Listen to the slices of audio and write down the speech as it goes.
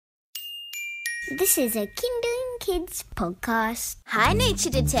This is a Kinderling Kids podcast. Hi,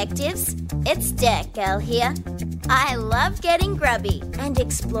 Nature Detectives. It's Dirt Girl here. I love getting grubby and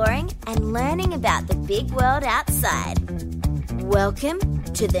exploring and learning about the big world outside. Welcome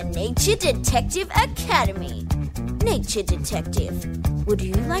to the Nature Detective Academy. Nature Detective, would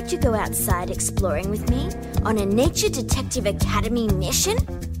you like to go outside exploring with me on a Nature Detective Academy mission?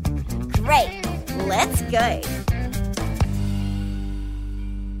 Great, let's go.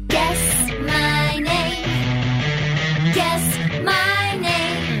 Guess my name. Guess my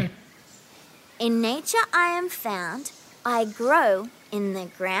name. In nature I am found, I grow in the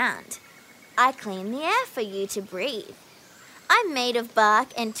ground. I clean the air for you to breathe. I'm made of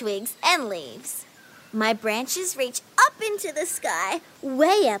bark and twigs and leaves. My branches reach up into the sky,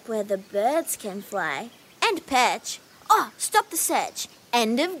 way up where the birds can fly and perch. Oh, stop the search.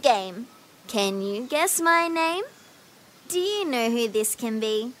 End of game. Can you guess my name? Do you know who this can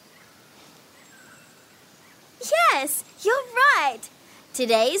be? Yes, you're right.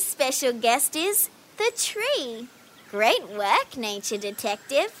 Today's special guest is the tree. Great work, Nature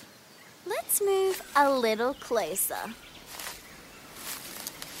Detective. Let's move a little closer.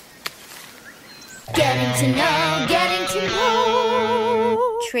 Getting to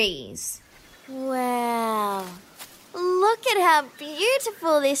know. Trees. Wow. Look at how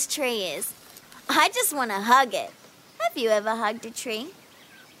beautiful this tree is. I just want to hug it. Have you ever hugged a tree?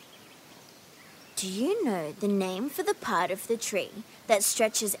 Do you know the name for the part of the tree that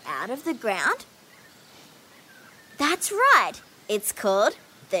stretches out of the ground? That's right. It's called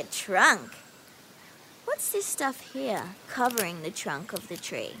the trunk. What's this stuff here covering the trunk of the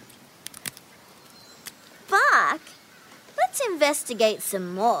tree? Bark? Let's investigate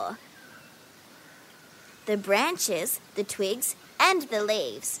some more. The branches, the twigs, and the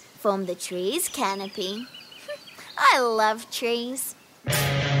leaves form the tree's canopy. I love trees.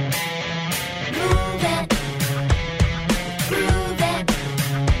 Move it. Groove it.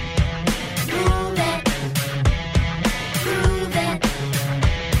 Move it. Groove it.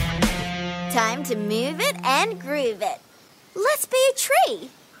 Time to move it and groove it. Let's be a tree.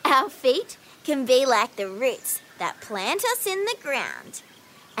 Our feet can be like the roots that plant us in the ground.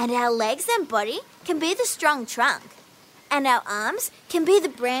 And our legs and body can be the strong trunk. And our arms can be the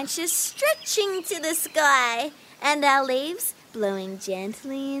branches stretching to the sky. And our leaves blowing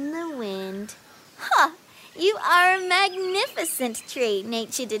gently in the wind. Ha! You are a magnificent tree,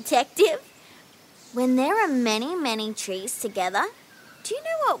 Nature Detective. When there are many, many trees together, do you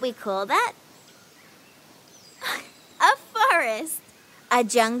know what we call that? A forest. A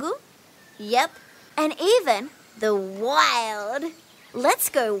jungle? Yep. And even the wild. Let's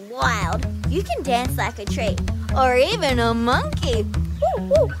go wild. You can dance like a tree. Or even a monkey. Woo,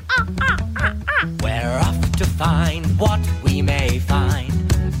 woo, ah, ah, ah, ah. We're off to find what we may find.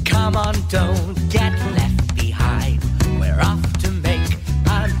 Come on, don't get left behind. We're off to make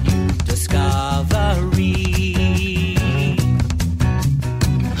a new discovery.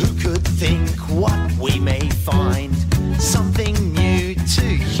 Who could think what we may find? Something new to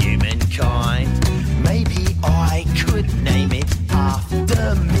humankind. Maybe I could name it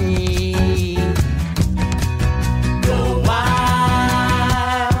after me. Go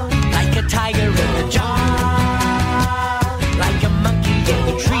wild, like a tiger in the jungle, like a monkey in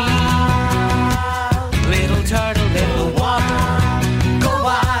the tree, little turtle in the water. Go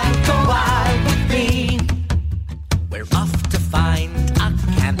wild with me. We're off to find a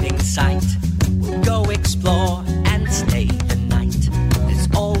camping site. We'll go explore and stay the night. There's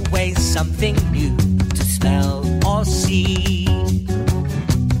always something new to smell or see.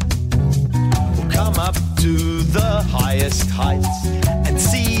 We'll come up to the highest heights and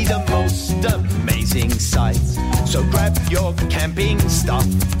see the most amazing sights. So grab your camping stuff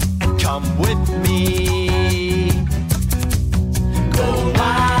and come with me. Go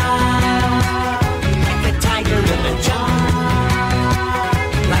wild, like a tiger in the jungle,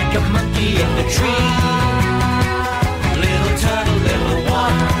 like a monkey in the tree, little turtle in the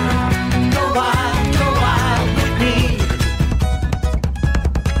water. Go wild with me. Go wild,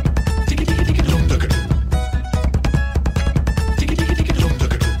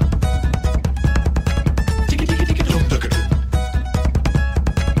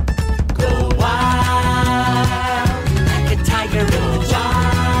 like a tiger in the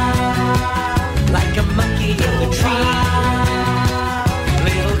jungle, like a monkey in the tree,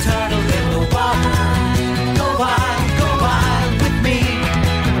 little turtle in the water. Go wild with me.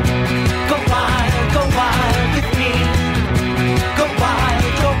 Go wild with me. Go wild,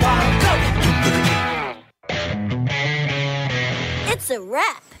 go. It's a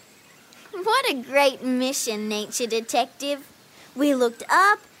wrap. What a great mission, Nature Detective. We looked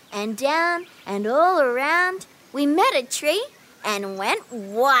up and down and all around. We met a tree and went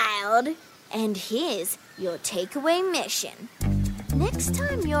wild. And here's your takeaway mission. Next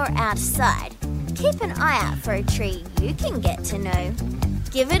time you're outside, keep an eye out for a tree you can get to know.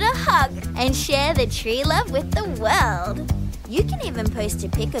 Give it a hug and share the tree love with the world. You can even post a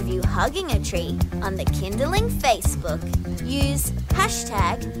pic of you hugging a tree on the Kindling Facebook. Use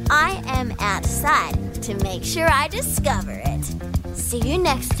 #IamOutside to make sure I discover it. See you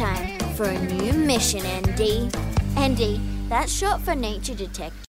next time for a new mission, ND. ND, that's short for Nature Detective.